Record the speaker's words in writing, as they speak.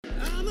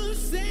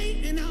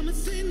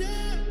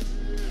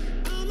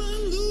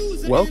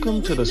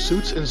Welcome to the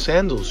Suits and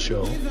Sandals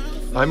Show.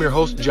 I'm your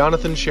host,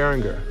 Jonathan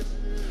Scheringer.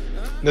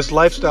 This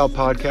lifestyle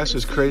podcast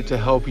is created to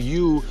help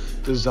you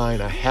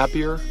design a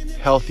happier,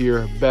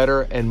 healthier,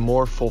 better, and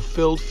more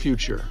fulfilled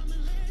future.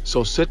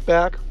 So sit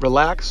back,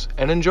 relax,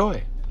 and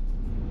enjoy.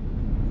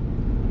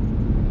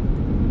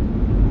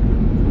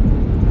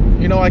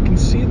 You know, I can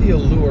see the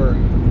allure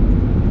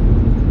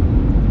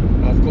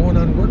of going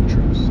on work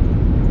trips.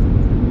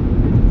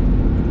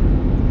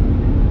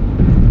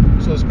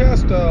 So this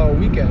past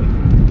weekend,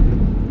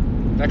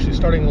 actually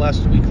starting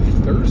last week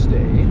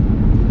Thursday,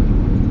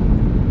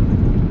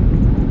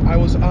 I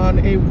was on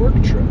a work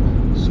trip.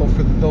 So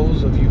for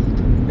those of you who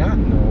do not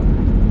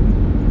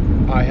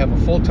know, I have a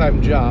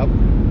full-time job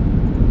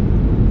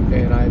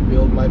and I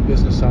build my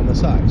business on the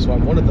side. So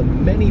I'm one of the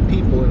many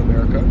people in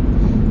America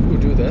who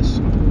do this.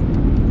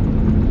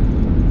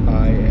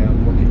 I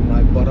am working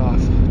my butt off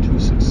to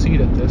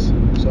succeed at this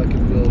so I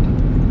can build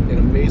an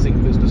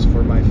amazing business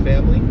for my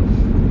family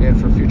and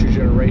for future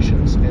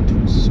generations and to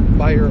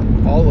inspire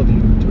all of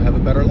you to have a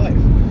better life.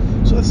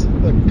 So that's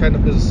the kind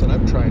of business that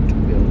I'm trying to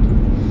build.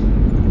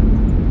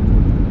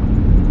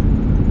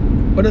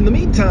 But in the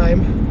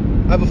meantime,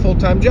 I have a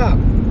full-time job.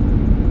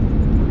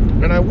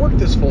 And I work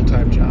this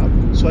full-time job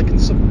so I can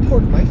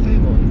support my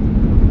family.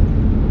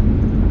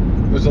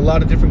 There's a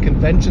lot of different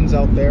conventions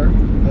out there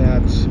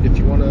that if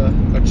you want to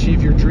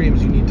achieve your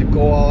dreams, you need to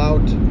go all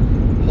out,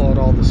 pull out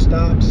all the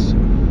stops,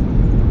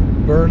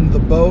 burn the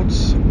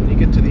boats when you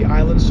get to the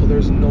island so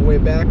there's no way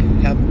back,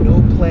 have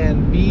no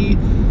plan B,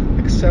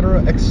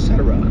 etc.,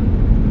 etc.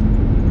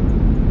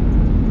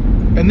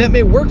 And that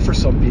may work for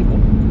some people.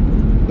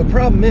 The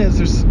problem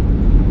is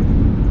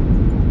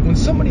when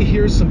somebody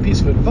hears some piece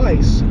of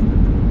advice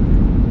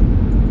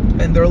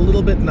and they're a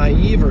little bit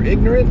naive or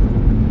ignorant,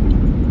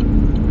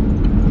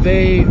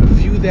 they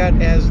view that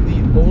as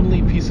the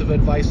only piece of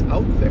advice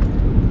out there.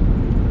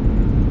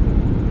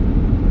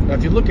 Now,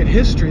 if you look at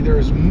history,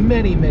 there's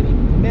many, many,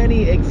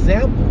 many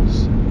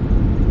examples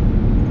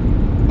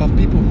of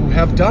people who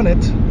have done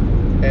it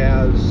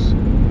as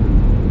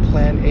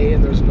plan A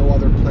and there's no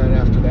other plan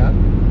after that.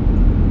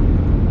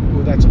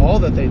 Who that's all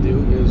that they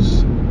do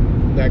is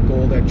that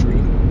goal, that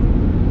dream.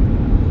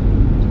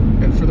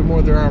 And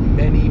furthermore, there are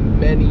many,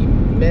 many,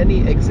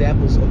 many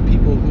examples of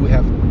people who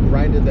have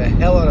grinded the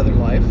hell out of their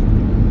life,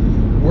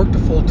 worked a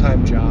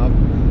full-time job,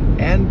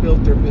 and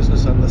built their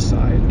business on the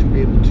side to be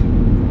able to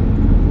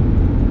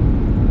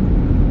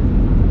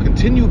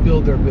continue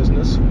build their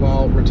business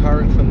while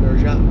retiring from their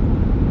job.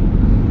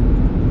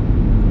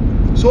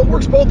 So it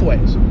works both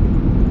ways.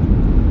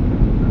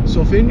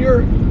 So if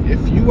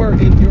you are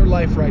in your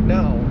life right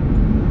now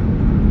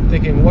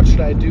thinking, what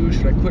should I do?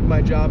 Should I quit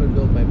my job and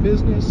build my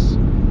business,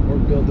 or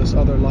build this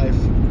other life,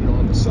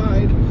 on the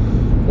side,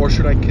 or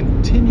should I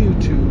continue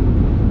to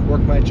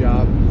work my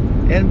job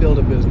and build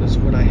a business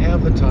when I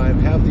have the time,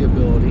 have the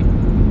ability,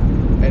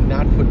 and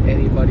not put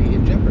anybody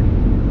in jeopardy?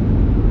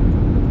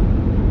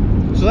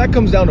 So that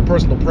comes down to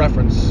personal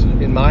preference,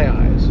 in my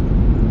eyes,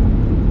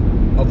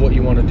 of what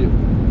you want to do.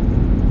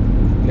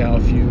 Now,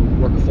 if you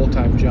work a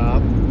full-time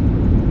job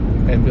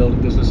and build a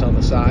business on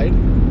the side,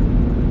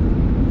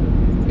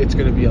 it's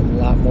going to be a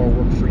lot more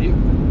work for you.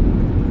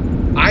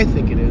 I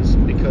think it is,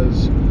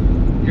 because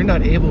you're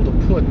not able to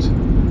put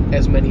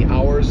as many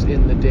hours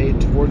in the day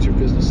towards your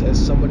business as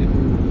somebody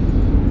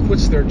who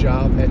quits their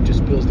job and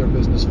just builds their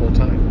business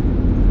full-time.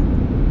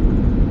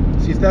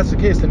 See, if that's the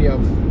case, then you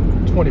have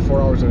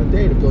 24 hours in a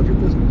day to build your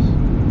business.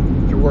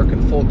 If you're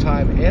working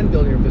full-time and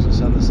building your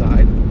business on the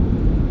side,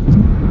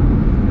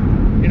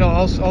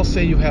 I'll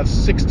say you have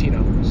 16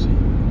 hours.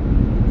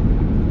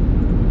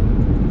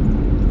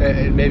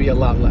 And maybe a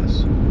lot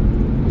less.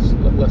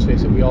 Let's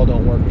face it, we all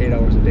don't work 8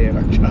 hours a day at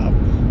our job.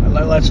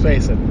 Let's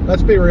face it.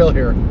 Let's be real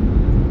here.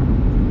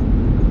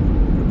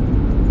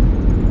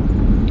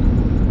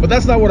 But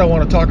that's not what I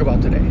want to talk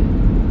about today.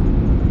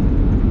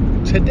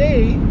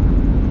 Today,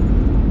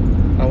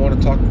 I want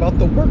to talk about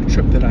the work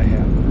trip that I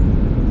had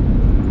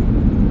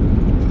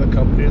for the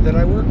company that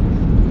I work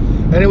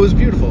with. And it was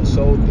beautiful.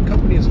 So the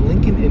company is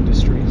Lincoln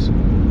Industries.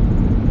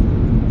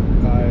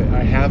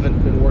 I haven't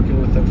been working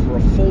with them for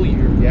a full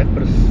year yet,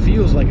 but it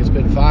feels like it's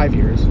been 5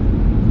 years.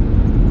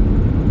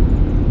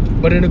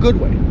 But in a good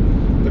way.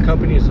 The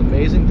company is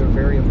amazing. They're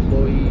very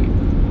employee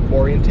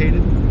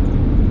orientated.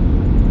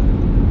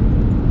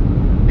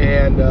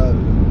 And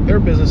their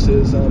business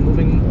is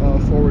moving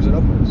forwards and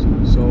upwards.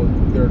 So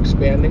they're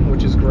expanding,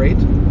 which is great.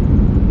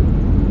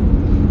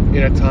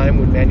 In a time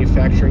when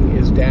manufacturing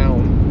is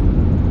down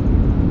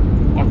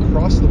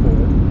across the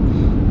board.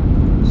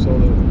 So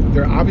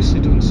they're obviously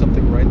doing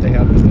something right. They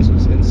have the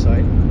business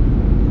insight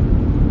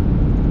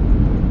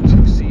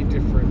to see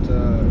different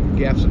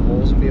gaps and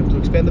holes and be able to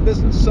expand the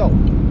business. So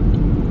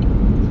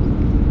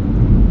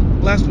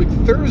last week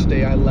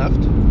Thursday I left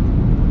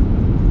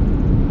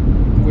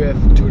with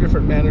two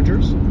different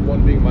managers,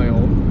 one being my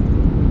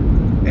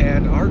own,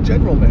 and our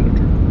general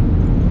manager,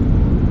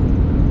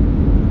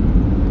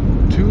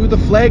 to the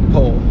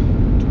flagpole,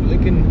 to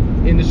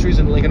Lincoln Industries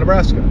in Lincoln,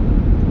 Nebraska.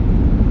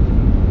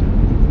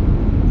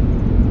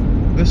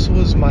 This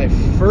was my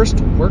first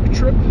work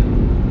trip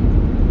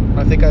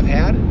I think I've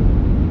had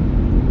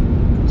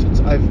since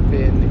I've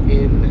been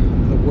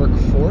in the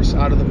workforce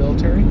out of the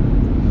military.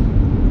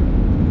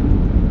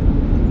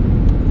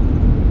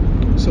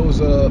 So it was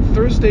a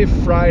Thursday,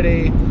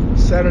 Friday,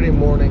 Saturday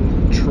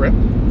morning trip.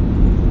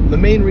 The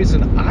main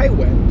reason I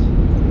went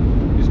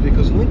is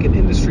because Lincoln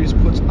Industries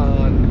puts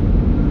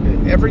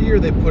on, every year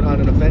they put on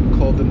an event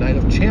called the Night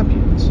of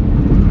Champions.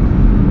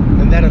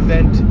 And that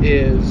event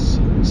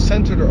is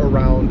centered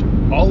around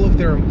all of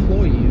their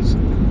employees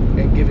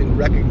and giving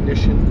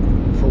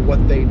recognition for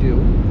what they do.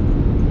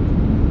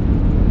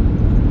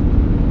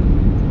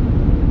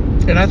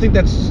 And I think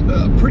that's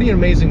a pretty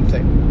amazing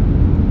thing.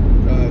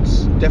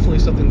 It's definitely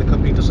something the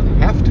company doesn't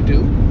have to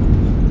do,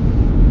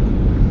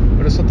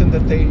 but it's something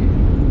that they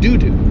do.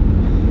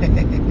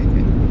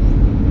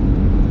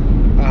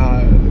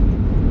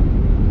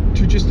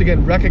 To just,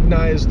 again,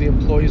 recognize the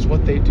employees,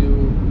 what they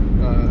do,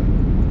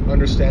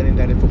 understanding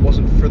that if it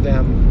wasn't for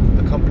them,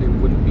 the company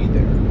wouldn't be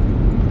there,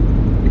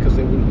 because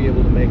they wouldn't be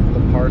able to make the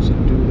parts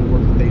and do the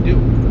work that they do.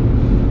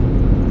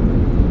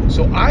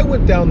 So I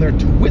went down there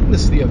to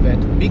witness the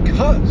event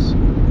because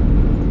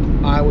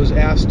I was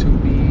asked to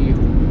be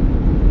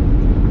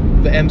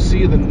the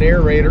MC, the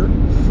narrator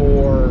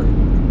for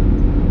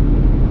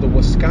the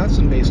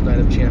Wisconsin-based Night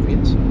of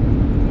Champions,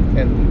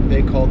 and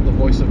they called the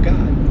Voice of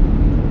God,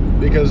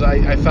 because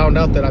I found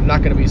out that I'm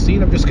not going to be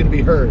seen, I'm just going to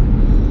be heard.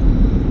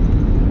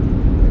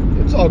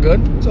 It's all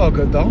good. It's all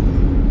good, though.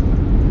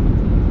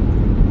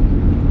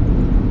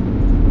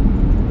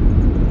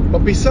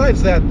 But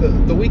besides that,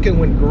 the weekend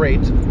went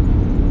great.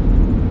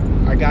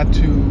 I got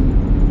to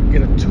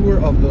get a tour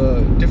of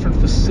the different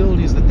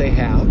facilities that they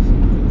have,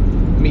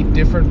 meet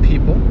different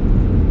people,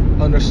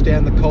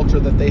 understand the culture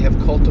that they have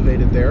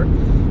cultivated there,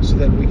 so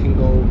that we can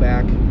go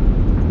back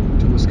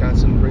to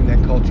Wisconsin and bring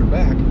that culture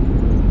back.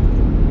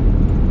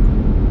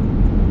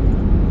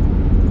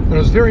 And it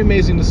was very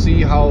amazing to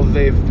see how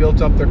they've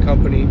built up their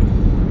company,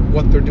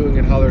 what they're doing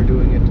and how they're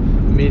doing it,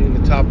 meeting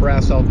the top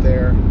brass out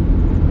there,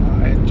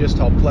 and just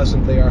how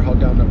pleasant they are, how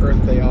down to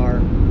earth they are,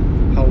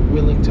 how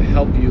willing to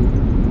help you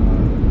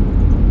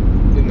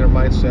in their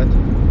mindset.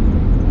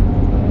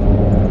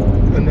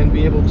 And then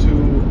be able to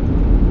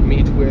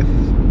meet with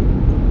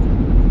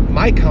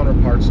my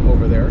counterparts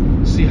over there,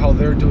 see how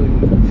they're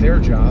doing their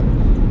job,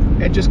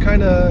 and just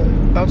kind of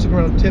bouncing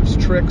around tips,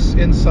 tricks,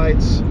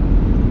 insights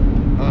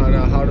on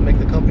how to make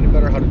the company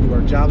better, how to do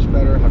our jobs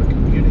better, how to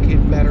communicate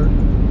better.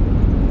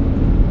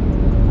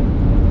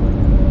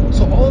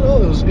 So all in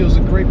all, it was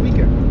a great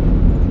weekend,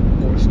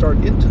 or start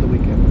into the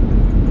weekend.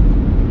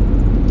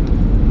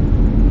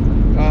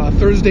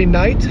 Thursday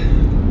night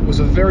was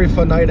a very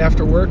fun night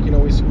after work. We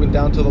went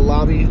down to the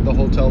lobby, the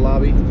hotel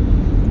lobby.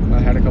 I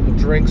had a couple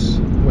drinks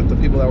with the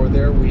people that were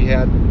there. We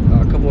had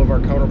a couple of our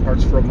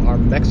counterparts from our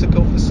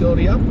Mexico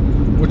facility up,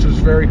 which was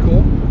very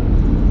cool.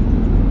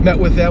 Met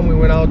with them. We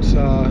went out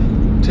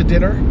to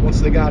dinner once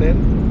they got in.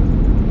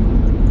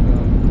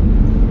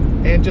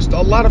 And just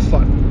a lot of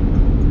fun.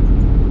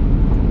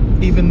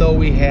 Even though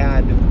we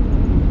had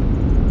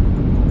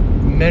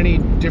many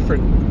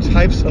different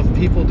types of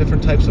people,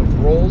 different types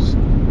of roles,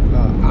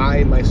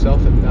 I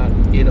myself am not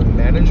in a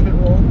management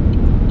role,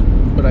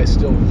 but I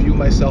still view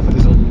myself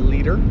as a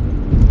leader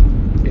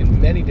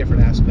in many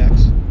different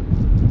aspects.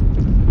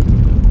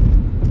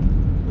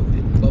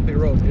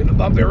 In the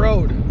bumpy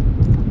road.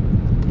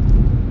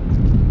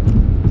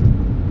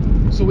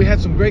 So we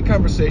had some great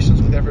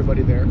conversations with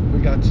everybody there. We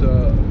got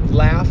to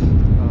laugh,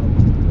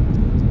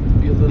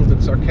 be a little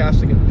bit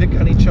sarcastic and pick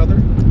on each other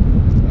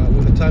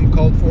when the time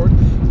called for it,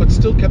 but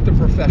still kept it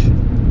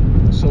professional.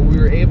 So we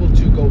were able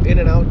to go in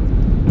and out,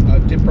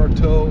 dip our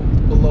toe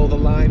below the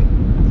line,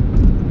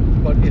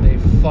 but in a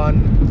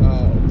fun,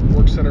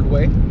 work-centered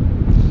way.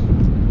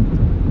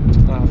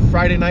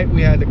 Friday night,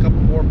 we had a couple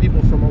more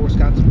people from our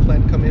Wisconsin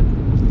plant come in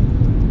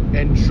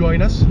and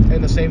join us,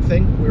 and the same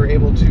thing. We were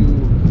able to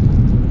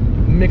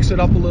mix it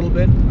up a little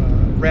bit,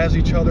 razz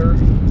each other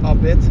a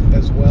bit,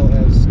 as well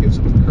as give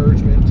some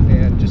encouragement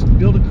and just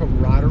build a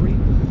camaraderie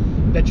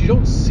that you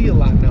don't see a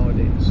lot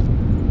nowadays,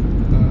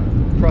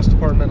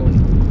 cross-departmentally.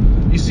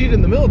 You see it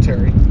in the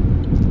military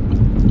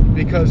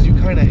because you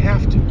kind of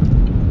have to.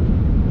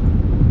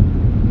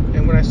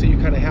 And when I say you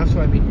kind of have to,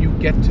 I mean you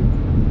get to.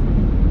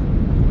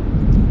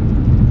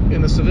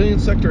 In the civilian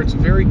sector, it's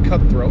very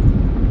cutthroat,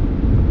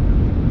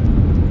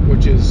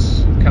 which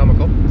is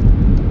comical.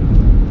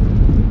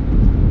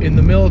 In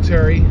the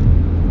military,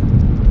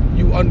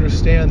 you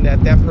understand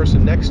that that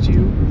person next to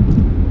you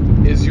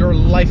is your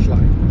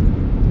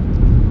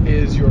lifeline,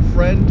 is your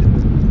friend,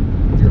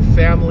 your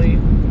family,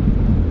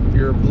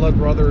 your blood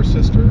brother or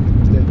sister.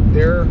 That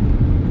they're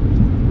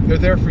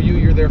there for you,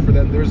 you're there for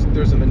them.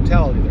 There's a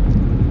mentality there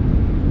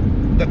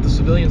that the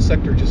civilian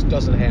sector just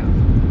doesn't have,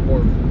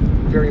 or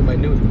very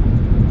minute.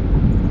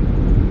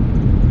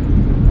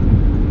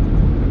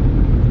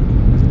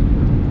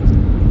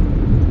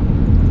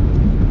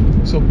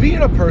 So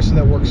being a person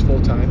that works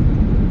full-time,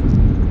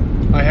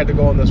 I had to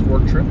go on this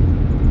work trip,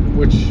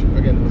 which,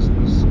 again, was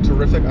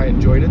terrific. I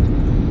enjoyed it.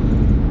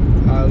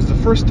 It was the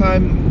first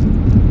time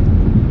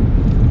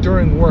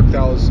during work that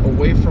I was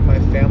away from my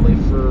family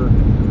for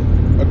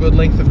a good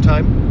length of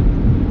time.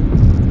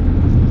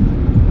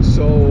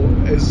 So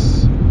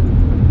as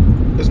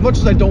much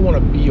as I don't want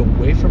to be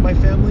away from my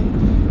family,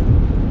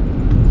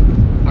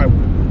 I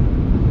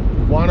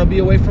want to be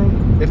away from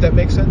them, if that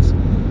makes sense,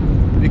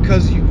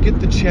 because you get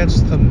the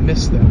chance to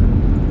miss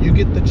them. You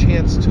get the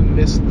chance to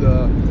miss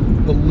the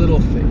little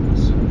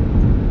things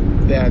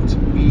that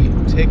we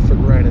take for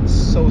granted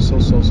so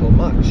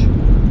much.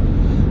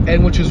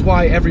 And which is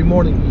why every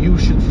morning you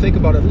should think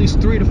about at least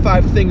 3 to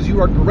 5 things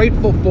you are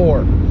grateful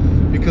for,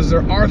 because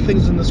there are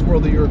things in this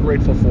world that you're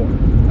grateful for.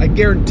 I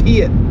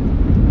guarantee it.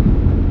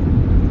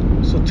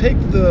 So take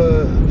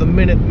the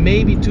minute,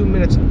 maybe 2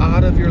 minutes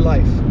out of your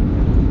life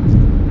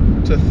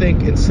to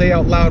think and say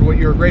out loud what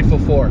you're grateful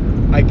for.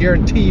 I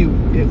guarantee you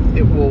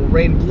it will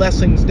rain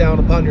blessings down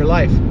upon your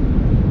life.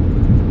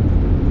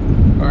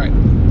 Alright.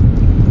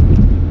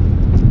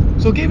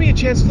 So it gave me a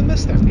chance to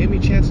miss them. It gave me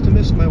a chance to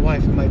miss my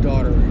wife and my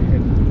daughter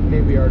and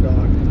maybe our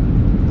dog.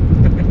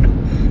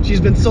 She's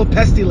been so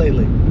pesty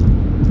lately.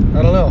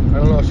 I don't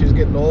know if she's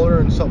getting older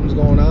and something's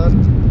going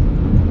on.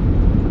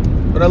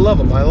 But I love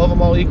them. I love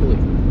them all equally.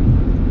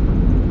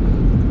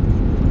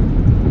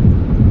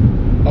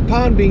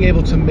 Upon being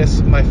able to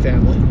miss my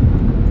family,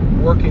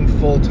 working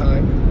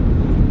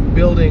full-time,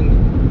 building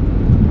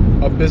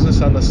a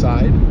business on the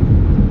side,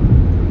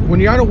 when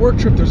you're on a work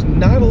trip, there's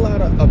not a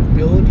lot of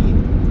ability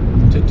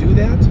to do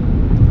that.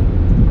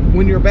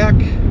 When you're back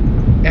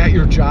at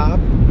your job,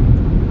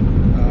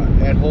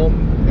 at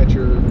home, at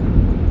your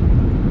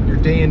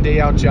day in, day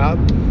out job,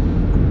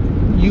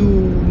 you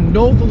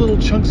know the little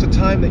chunks of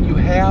time that you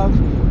have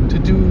to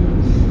do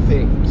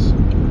things.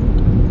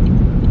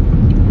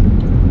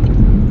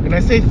 And I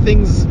say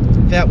things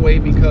that way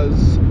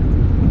because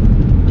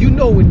you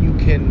know when you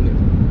can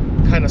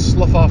kind of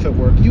slough off at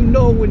work. You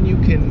know when you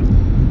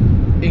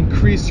can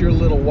increase your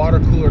little water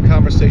cooler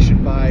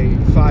conversation by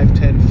 5,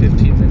 10,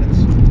 15 minutes.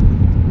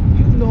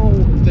 You know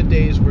the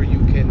days where you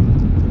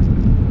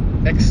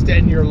can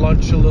extend your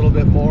lunch a little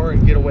bit more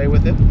and get away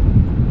with it.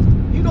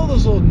 You know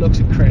those little nooks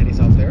and crannies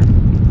out there.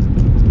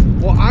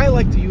 Well, I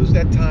like to use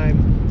that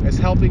time as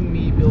helping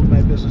me build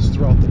my business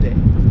throughout the day.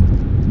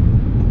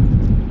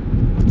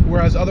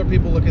 Whereas other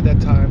people look at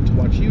that time to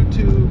watch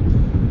YouTube,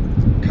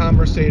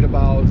 conversate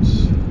about,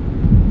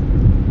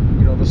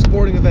 the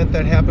sporting event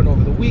that happened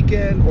over the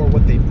weekend or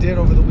what they did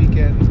over the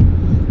weekend,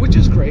 which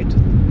is great.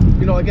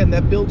 Again,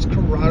 that builds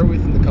camaraderie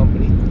within the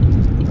company.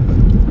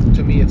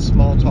 To me, it's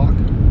small talk.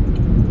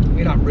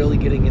 You're not really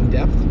getting in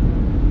depth.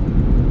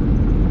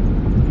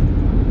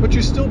 But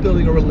you're still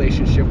building a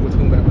relationship with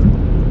whomever,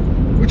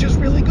 which is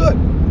really good.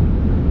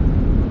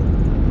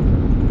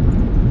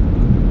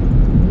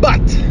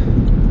 But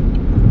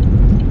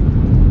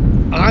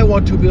I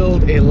want to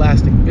build a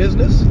lasting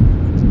business.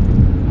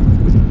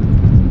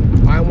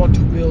 I want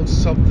to build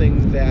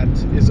something that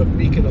is a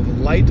beacon of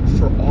light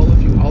for all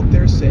of you out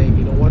there, saying,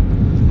 you know what,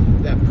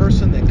 that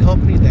person, that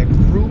company, that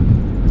group,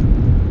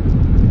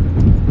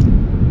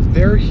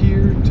 they're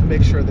here to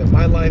make sure that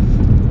my life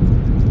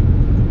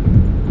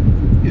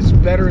is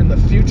better in the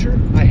future.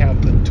 I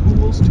have the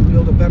tools to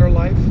build a better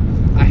life,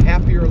 a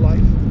happier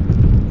life.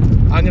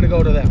 I'm going to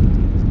go to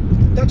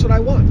them. That's what I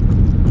want.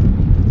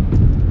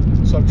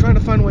 So I'm trying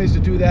to find ways to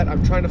do that.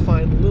 I'm trying to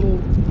find little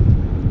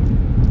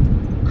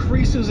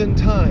creases in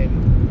time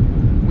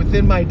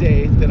within my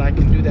day that I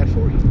can do that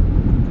for you.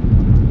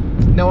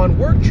 Now on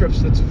work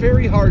trips, that's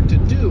very hard to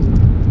do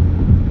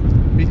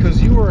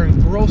because you are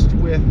engrossed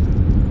with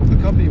the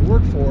company you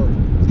work for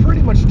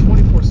pretty much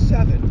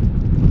 24/7.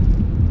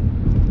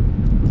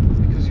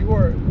 Because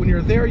when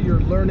you're there,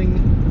 you're learning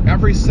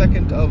every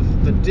second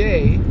of the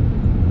day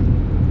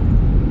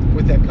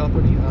with that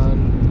company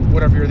on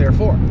whatever you're there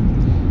for.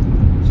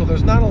 So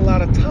there's not a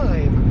lot of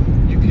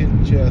time you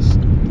can just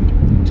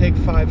take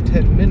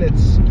 5-10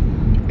 minutes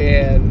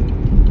and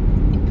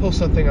post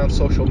something on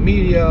social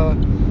media,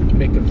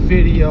 make a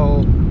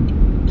video,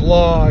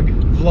 blog,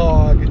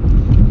 vlog,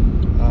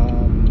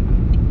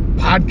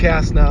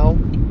 podcast now.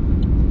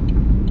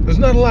 There's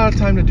not a lot of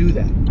time to do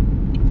that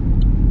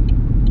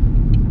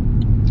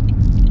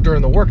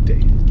during the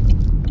workday.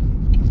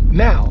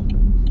 Now,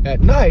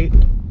 at night,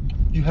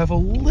 you have a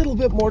little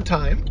bit more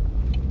time.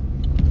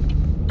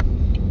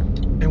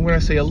 And when I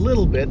say a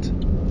little bit,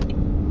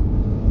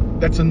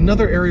 that's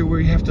another area where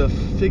you have to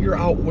figure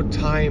out what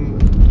time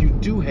you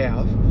do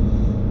have.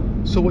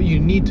 So what you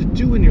need to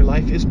do in your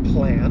life is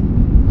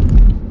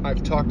plan.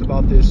 I've talked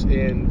about this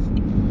in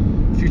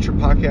future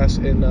podcasts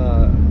and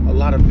a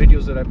lot of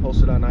videos that I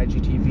posted on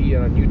IGTV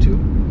and on YouTube.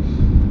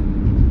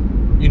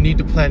 You need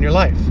to plan your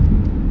life.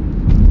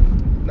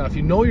 Now, if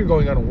you know you're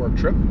going on a work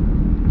trip,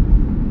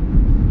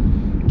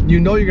 you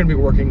know you're going to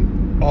be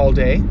working all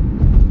day,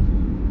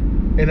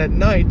 and at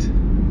night,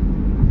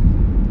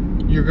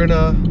 you're going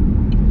to,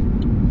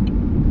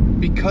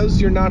 because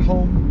you're not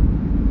home,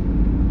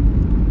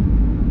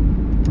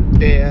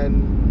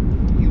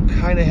 and you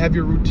kind of have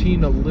your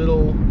routine a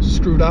little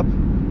screwed up,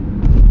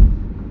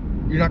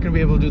 you're not going to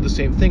be able to do the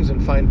same things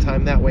and find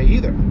time that way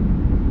either.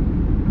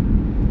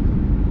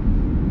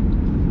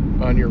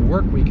 on your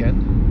work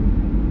weekend,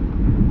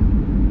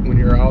 when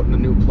you're out in a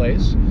new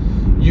place,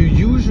 you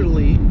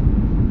usually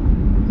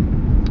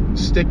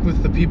stick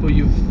with the people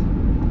you've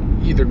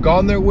either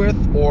gone there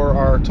with or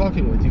are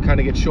talking with. You kind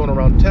of get shown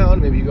around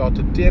town. Maybe you go out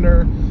to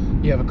dinner,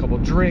 you have a couple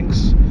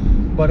drinks.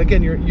 But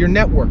again, you're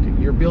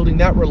networking. You're building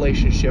that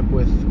relationship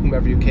with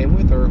whomever you came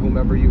with or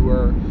whomever you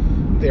were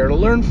there to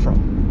learn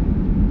from.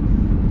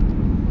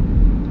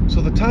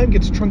 So the time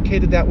gets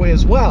truncated that way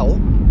as well.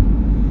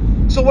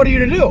 So what are you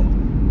to do?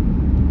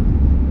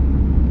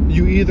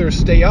 You either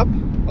stay up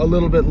a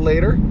little bit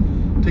later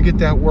to get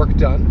that work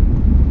done,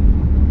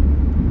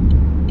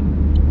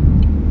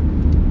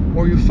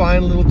 or you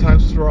find little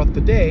times throughout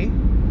the day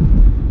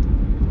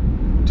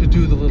to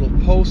do the little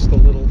posts, the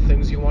little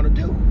things you want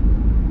to do.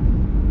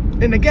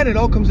 And again, it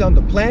all comes down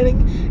to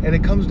planning, and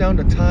it comes down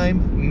to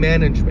time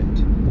management.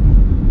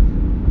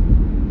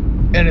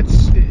 And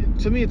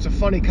to me, it's a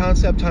funny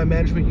concept, time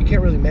management. You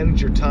can't really manage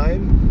your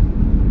time,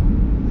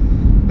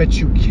 but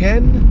you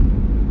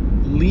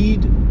can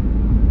lead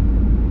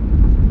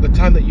the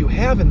time that you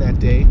have in that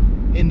day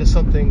into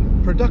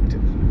something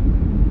productive.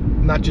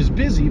 Not just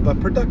busy, but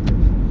productive.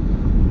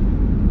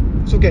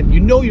 So again, you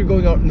know you're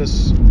going out on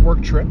this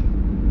work trip.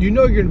 You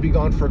know you're going to be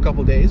gone for a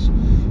couple days.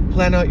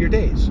 Plan out your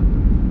days.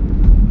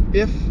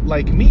 If,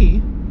 like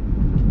me,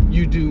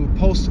 you do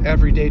posts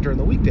every day during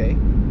the weekday,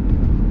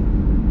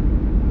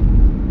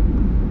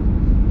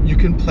 you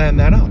can plan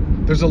that out.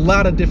 There's a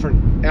lot of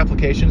different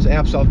applications,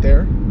 apps out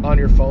there on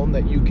your phone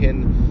that you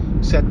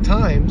can set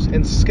times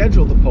and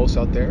schedule the posts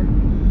out there.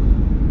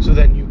 So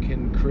then you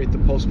can create the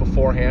post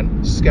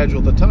beforehand,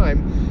 schedule the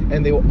time,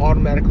 and they will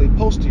automatically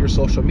post to your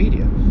social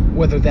media,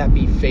 whether that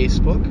be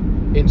Facebook,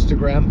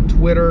 Instagram,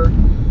 Twitter,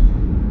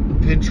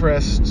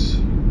 Pinterest,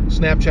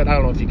 Snapchat. I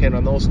don't know if you can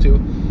on those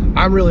two.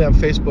 I'm really on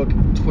Facebook,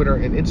 Twitter,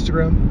 and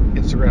Instagram.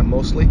 Instagram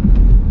mostly.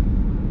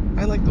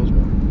 I like those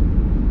more.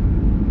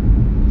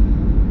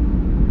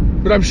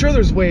 But I'm sure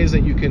there's ways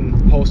that you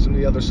can post in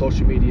the other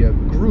social media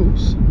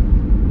groups.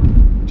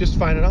 Just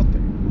find it out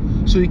there.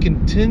 So you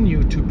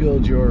continue to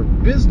build your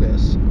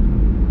business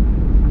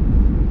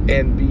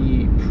and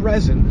be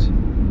present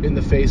in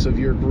the face of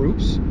your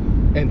groups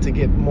and to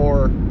get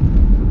more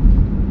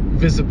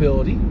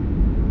visibility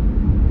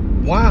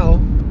while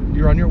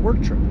you're on your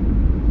work trip.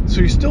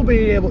 So you're still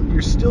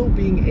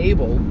being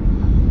able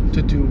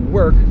to do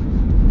work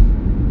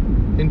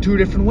in two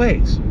different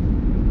ways.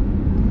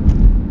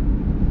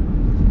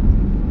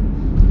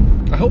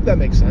 I hope that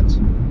makes sense.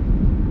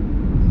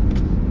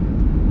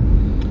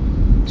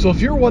 So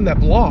if you're one that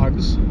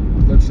blogs,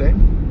 let's say,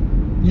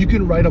 you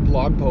can write a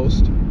blog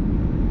post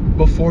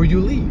before you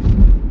leave.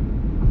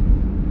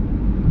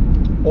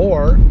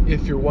 Or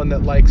if you're one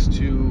that likes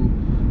to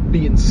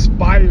be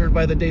inspired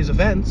by the day's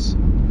events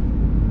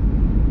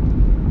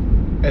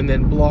and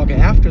then blog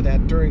after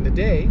that during the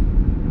day,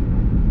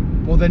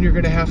 well, then you're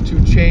going to have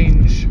to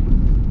change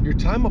your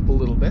time up a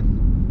little bit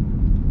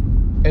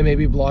and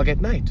maybe blog at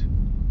night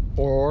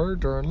or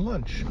during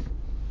lunch.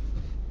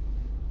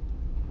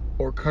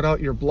 Or cut out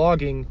your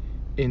blogging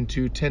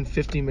into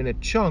 10-15 minute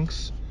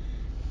chunks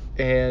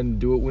and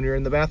do it when you're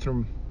in the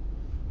bathroom,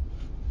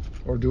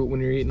 or do it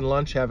when you're eating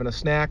lunch, having a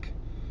snack,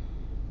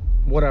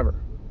 whatever.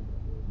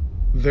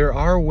 There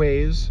are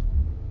ways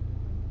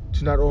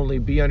to not only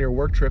be on your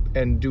work trip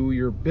and do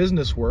your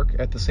business work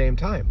at the same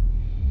time.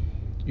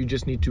 You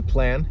just need to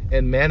plan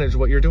and manage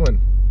what you're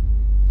doing.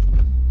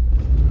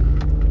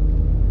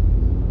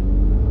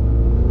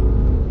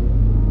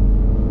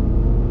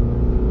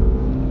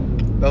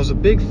 That was a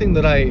big thing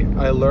that I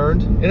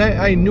learned, and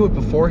I knew it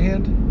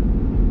beforehand.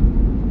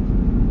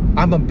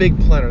 I'm a big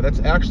planner.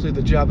 That's actually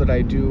the job that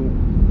I do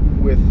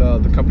with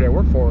the company I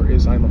work for,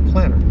 is I'm a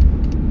planner.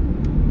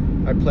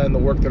 I plan the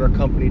work that our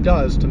company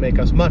does to make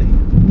us money.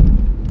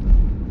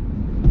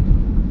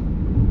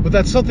 But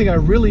that's something I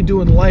really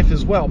do in life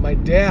as well. My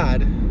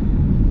dad,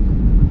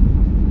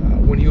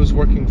 when he was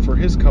working for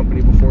his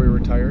company before he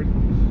retired,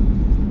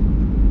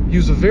 he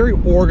was a very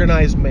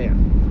organized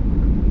man.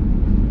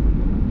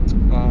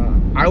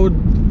 I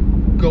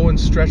would go and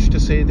stretch to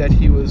say that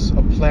he was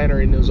a planner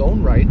in his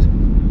own right,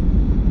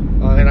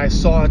 and I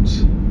saw it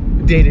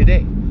day to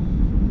day.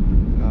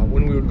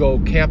 When we would go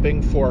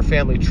camping for our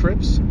family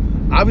trips,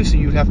 obviously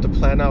you'd have to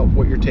plan out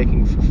what you're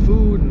taking for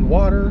food and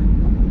water,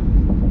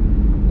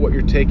 what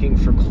you're taking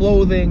for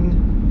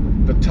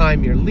clothing, the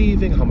time you're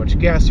leaving, how much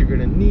gas you're going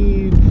to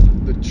need,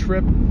 the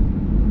trip,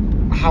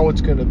 how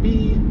it's going to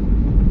be,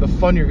 the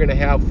fun you're going to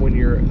have when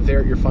you're there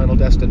at your final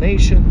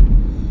destination.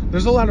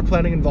 There's a lot of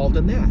planning involved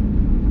in that.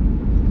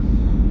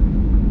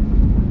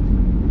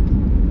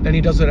 And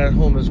he does it at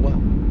home as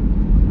well.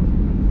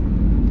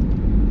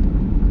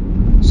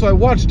 So I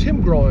watched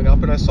him growing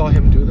up, and I saw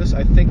him do this.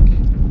 I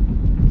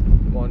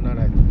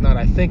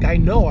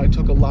know I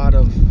took a lot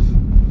of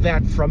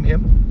that from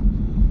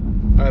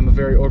him. I'm a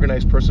very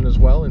organized person as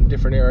well in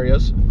different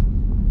areas.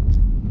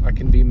 I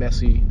can be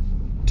messy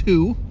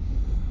too.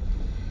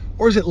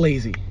 Or is it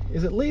lazy?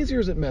 Is it lazy or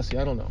is it messy?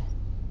 I don't know.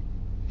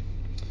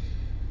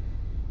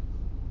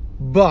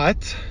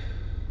 But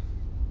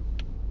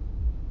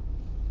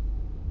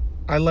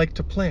I like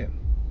to plan.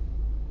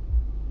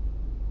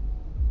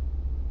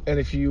 And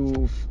if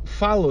you've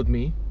followed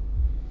me,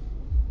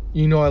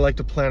 you know I like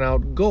to plan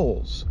out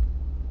goals.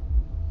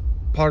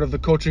 Part of the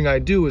coaching I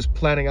do is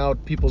planning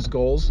out people's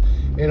goals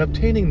and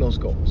obtaining those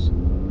goals.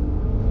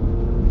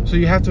 So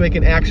you have to make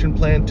an action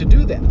plan to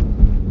do that.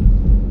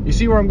 You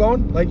see where I'm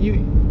going? Like you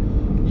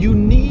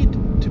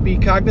need to be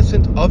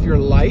cognizant of your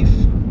life.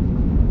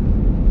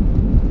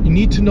 You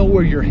need to know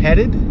where you're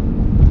headed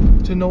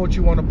to know what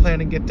you want to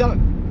plan and get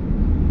done.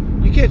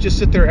 You can't just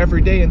sit there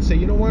every day and say,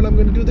 you know what, I'm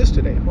going to do this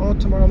today. Oh,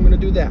 tomorrow I'm going to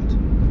do that.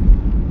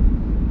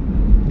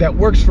 That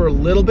works for a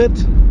little bit,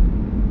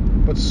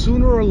 but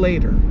sooner or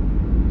later,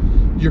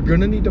 you're going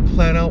to need to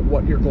plan out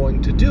what you're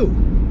going to do.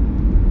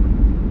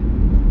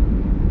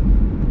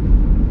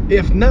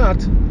 If not,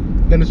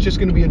 then it's just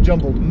going to be a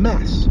jumbled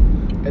mess.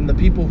 And the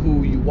people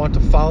who you want to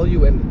follow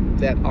you and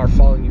that are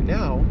following you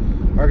now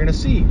are going to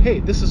see, hey,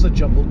 this is a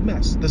jumbled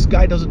mess. This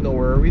guy doesn't know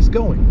where he's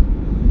going.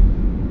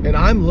 And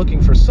I'm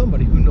looking for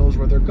somebody who knows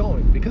where they're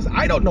going, because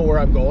I don't know where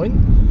I'm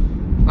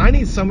going. I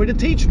need somebody to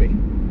teach me.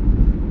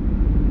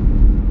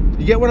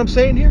 You get what I'm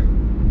saying here?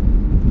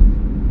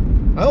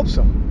 I hope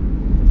so.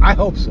 I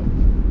hope so.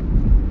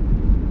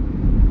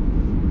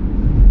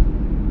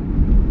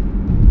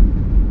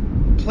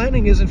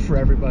 Planning isn't for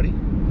everybody.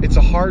 It's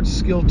a hard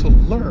skill to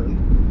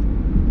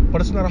learn, but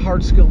it's not a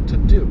hard skill to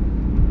do.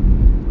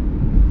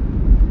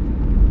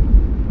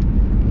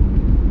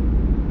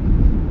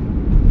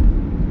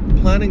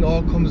 Planning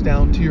all comes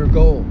down to your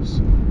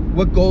goals.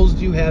 What goals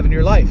do you have in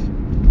your life?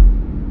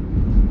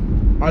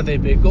 Are they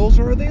big goals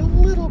or are they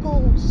little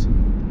goals?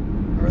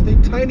 Are they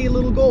tiny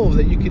little goals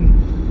that you can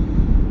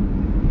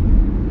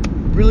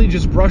really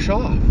just brush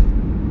off?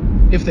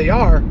 If they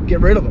are,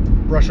 get rid of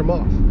them. Brush them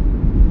off.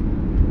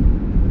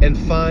 And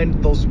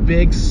find those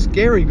big,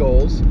 scary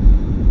goals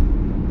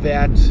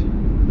that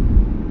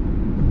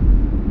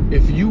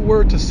if you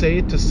were to say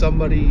it to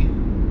somebody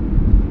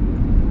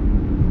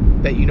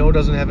that you know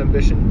doesn't have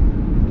ambition,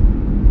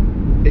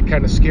 it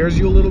kind of scares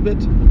you a little bit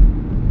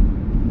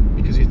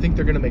because you think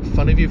they're going to make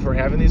fun of you for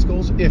having these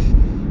goals. If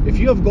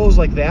you have goals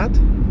like that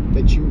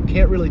you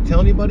can't really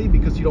tell anybody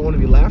because you don't want to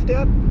be laughed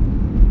at,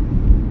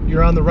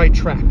 you're on the right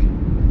track.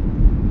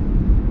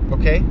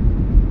 Okay?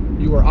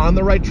 You are on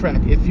the right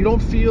track. If you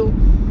don't feel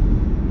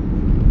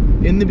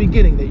in the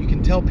beginning that you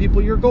can tell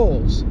people your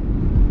goals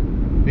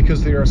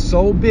because they are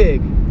so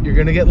big you're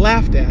going to get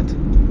laughed at,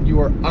 you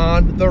are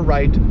on the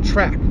right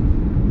track.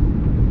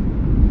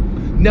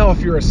 Now,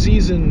 if you're a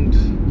seasoned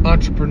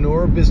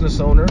entrepreneur, business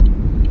owner,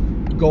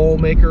 goal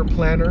maker,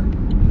 planner,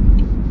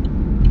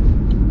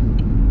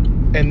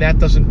 and that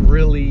doesn't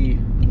really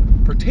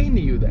pertain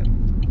to you then,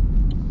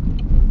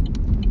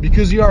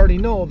 because you already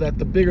know that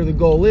the bigger the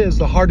goal is,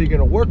 the harder you're going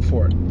to work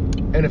for it.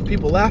 And if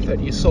people laugh at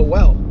you so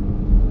well,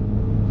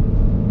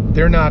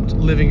 they're not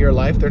living your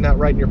life, they're not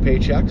writing your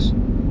paychecks.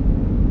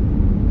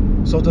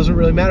 So it doesn't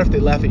really matter if they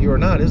laugh at you or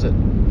not, is it?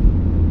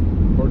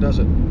 Or does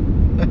it?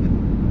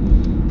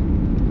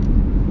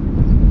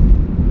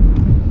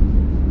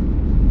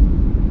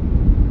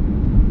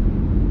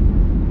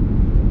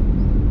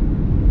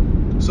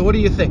 So what do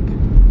you think?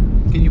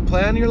 Can you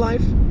plan your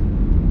life?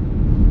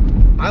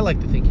 I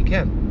like to think you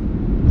can.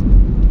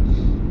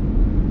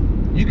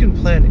 You can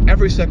plan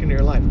every second of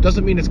your life.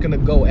 Doesn't mean it's going to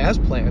go as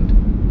planned.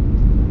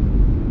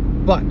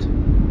 But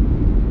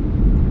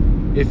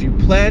if you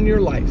plan your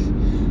life,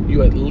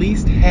 you at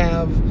least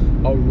have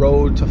a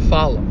road to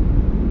follow.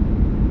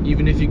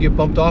 Even if you get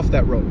bumped off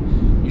that road,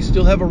 you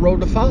still have a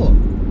road to follow.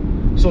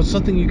 So it's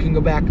something you can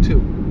go back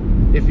to.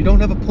 If you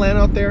don't have a plan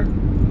out there,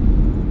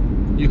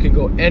 you can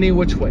go any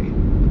which way.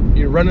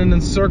 You're running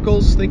in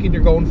circles thinking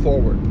you're going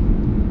forward.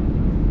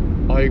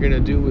 All you're going to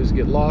do is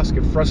get lost,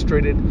 get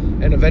frustrated,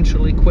 and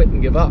eventually quit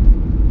and give up.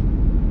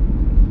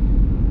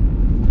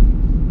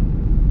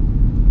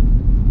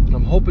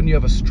 I'm hoping you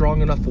have a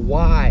strong enough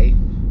why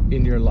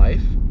in your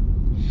life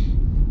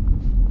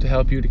to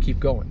help you to keep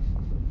going.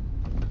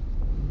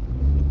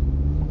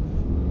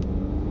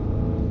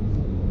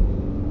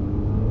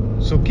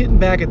 So getting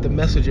back at the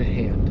message at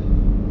hand,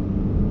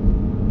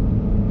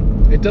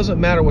 it doesn't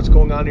matter what's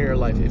going on in your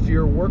life. If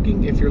you're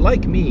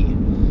like me,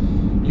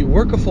 you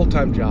work a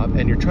full-time job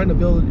and you're trying to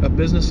build a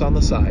business on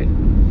the side,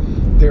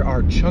 there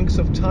are chunks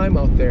of time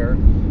out there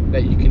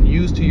that you can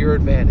use to your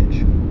advantage.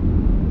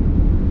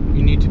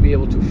 You need to be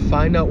able to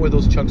find out where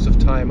those chunks of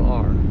time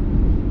are.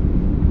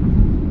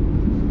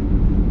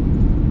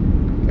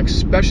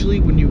 Especially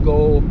when you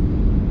go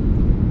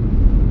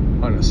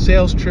on a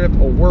sales trip,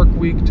 a work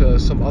week to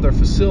some other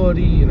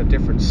facility in a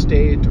different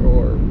state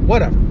or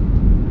whatever.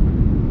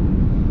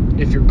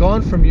 If you're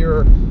gone from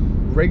your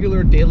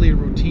regular daily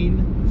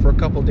routine for a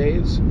couple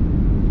days,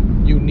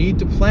 you need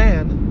to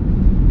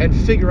plan and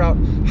figure out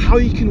how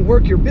you can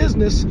work your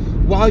business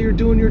while you're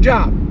doing your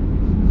job.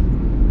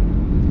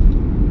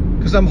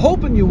 Because I'm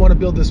hoping you want to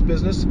build this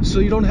business so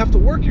you don't have to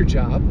work your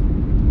job.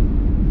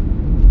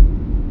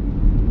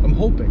 I'm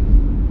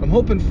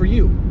hoping for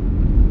you.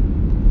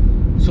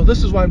 So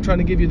this is why I'm trying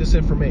to give you this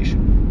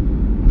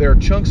information. There are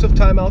chunks of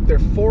time out there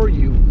for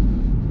you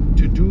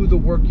to do the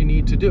work you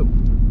need to do.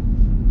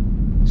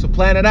 So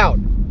plan it out.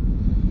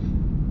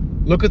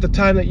 Look at the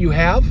time that you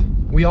have.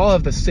 We all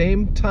have the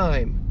same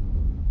time.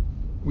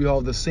 We all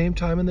have the same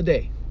time in the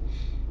day.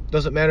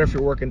 Doesn't matter if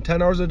you're working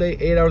 10 hours a day,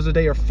 8 hours a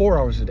day, or 4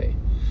 hours a day.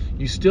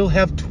 You still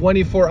have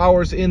 24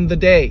 hours in the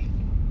day.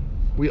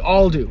 We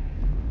all do.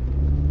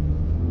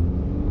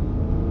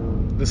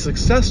 The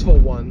successful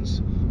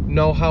ones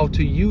know how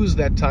to use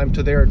that time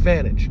to their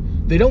advantage.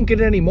 They don't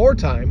get any more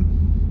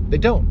time. They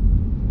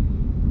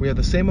don't. We have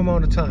the same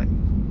amount of time.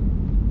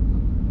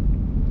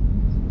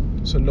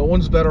 So no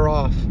one's better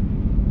off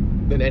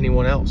than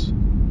anyone else.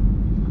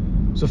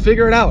 So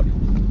figure it out.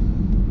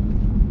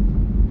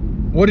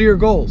 What are your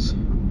goals?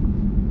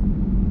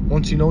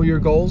 Once you know your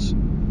goals,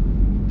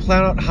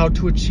 plan out how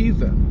to achieve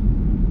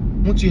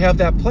them. Once you have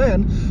that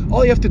plan,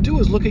 all you have to do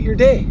is look at your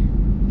day.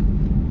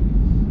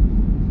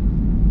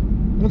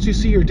 Once you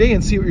see your day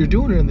and see what you're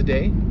doing in the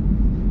day,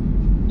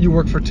 you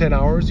work for 10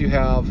 hours, you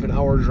have an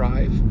hour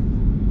drive.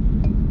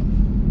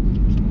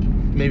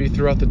 Maybe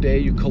throughout the day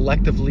you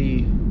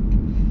collectively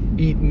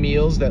eat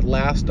meals that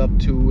last up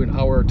to an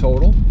hour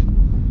total.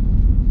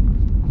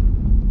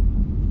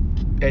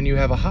 And you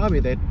have a hobby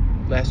that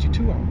lasts you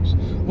 2 hours.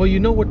 Well, you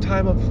know what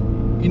time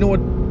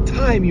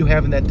you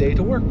have in that day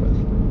to work with.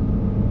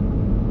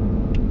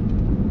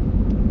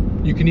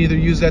 You can either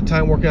use that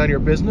time working on your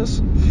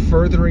business,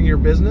 furthering your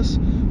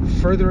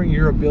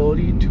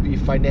ability to be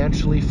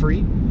financially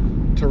free,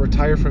 to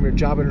retire from your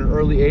job at an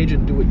early age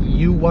and do what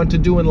you want to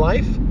do in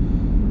life,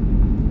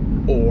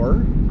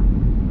 or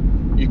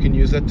you can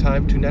use that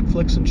time to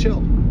Netflix and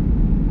chill.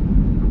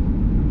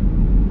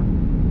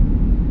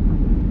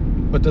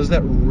 But does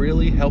that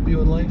really help you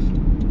in life?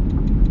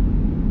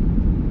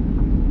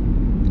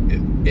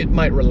 It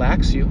might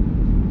relax you.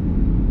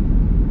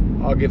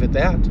 I'll give it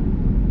that.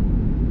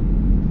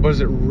 But is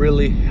it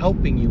really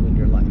helping you in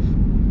your life?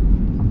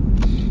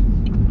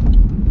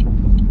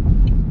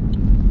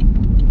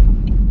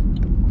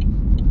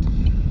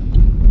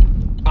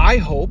 I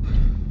hope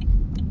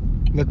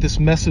that this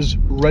message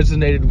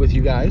resonated with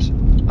you guys.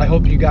 I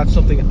hope you got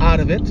something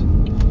out of it.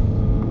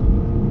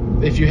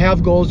 If you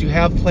have goals, you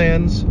have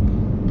plans,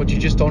 but you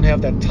just don't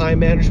have that time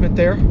management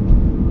there,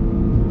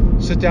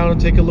 sit down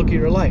and take a look at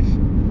your life.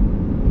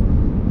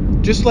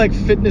 Just like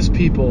fitness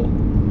people,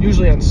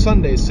 usually on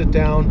Sundays, sit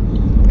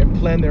down and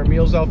plan their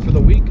meals out for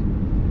the week.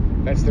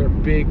 That's their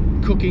big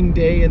cooking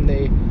day, and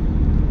they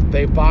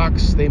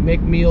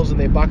make meals and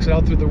they box it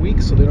out through the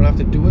week so they don't have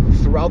to do it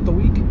throughout the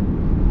week.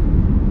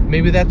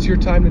 Maybe that's your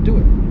time to do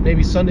it.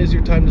 Maybe Sunday's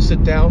your time to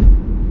sit down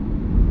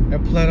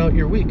and plan out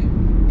your week.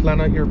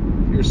 Plan out your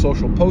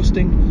social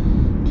posting.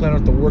 Plan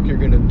out the work you're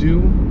going to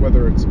do,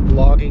 whether it's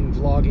blogging,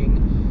 vlogging,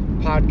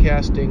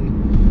 podcasting,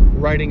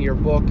 writing your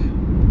book,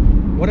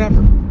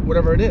 whatever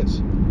it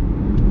is.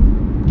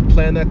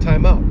 Plan that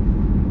time out.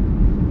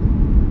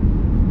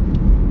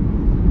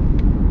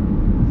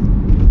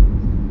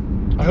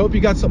 I hope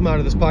you got something out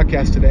of this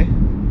podcast today.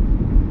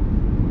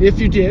 If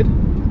you did,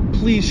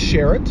 please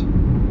share it,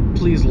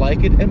 please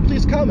like it, and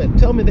please comment.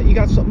 Tell me that you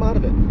got something out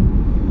of it.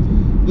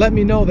 Let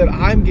me know that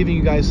I'm giving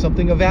you guys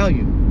something of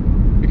value,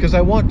 because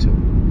I want to.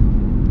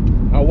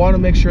 I want to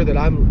make sure that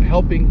I'm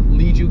helping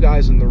lead you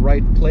guys in the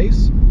right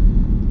place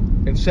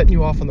and setting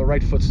you off on the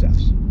right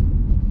footsteps.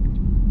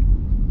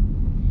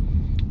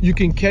 You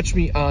can catch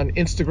me on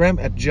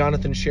Instagram at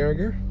Jonathan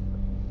Scheringer.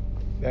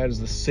 That is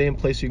the same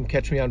place you can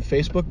catch me on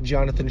Facebook,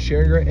 Jonathan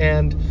Scheringer,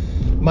 and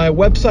my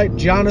website,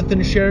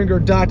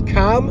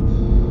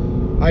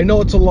 jonathansscheringer.com. I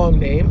know it's a long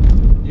name.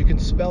 You can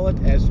spell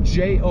it as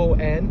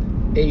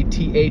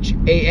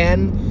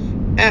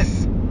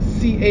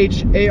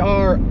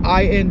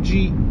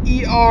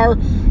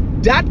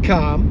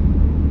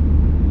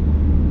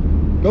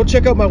Go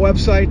check out my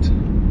website.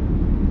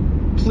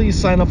 Please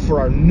sign up for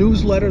our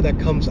newsletter that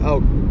comes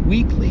out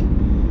weekly.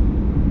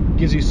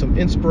 Gives you some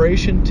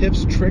inspiration,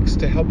 tips, tricks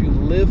to help you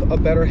live a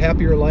better,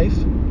 happier life.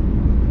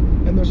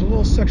 And there's a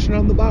little section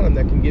on the bottom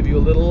that can give you a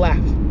little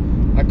laugh.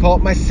 I call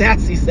it my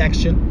sassy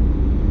section.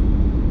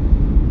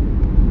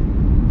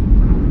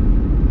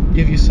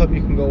 Give you something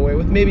you can go away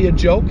with. Maybe a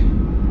joke.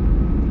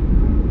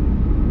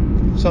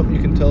 Something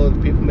you can tell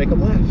other people, make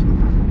them laugh.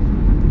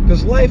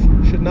 Because life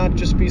should not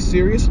just be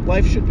serious.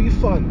 Life should be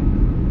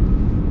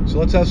fun. So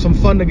let's have some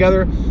fun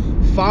together.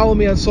 Follow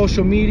me on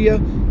social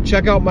media.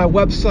 Check out my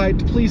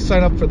website. Please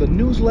sign up for the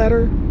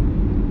newsletter.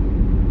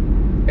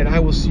 And I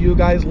will see you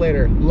guys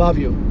later. Love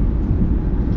you.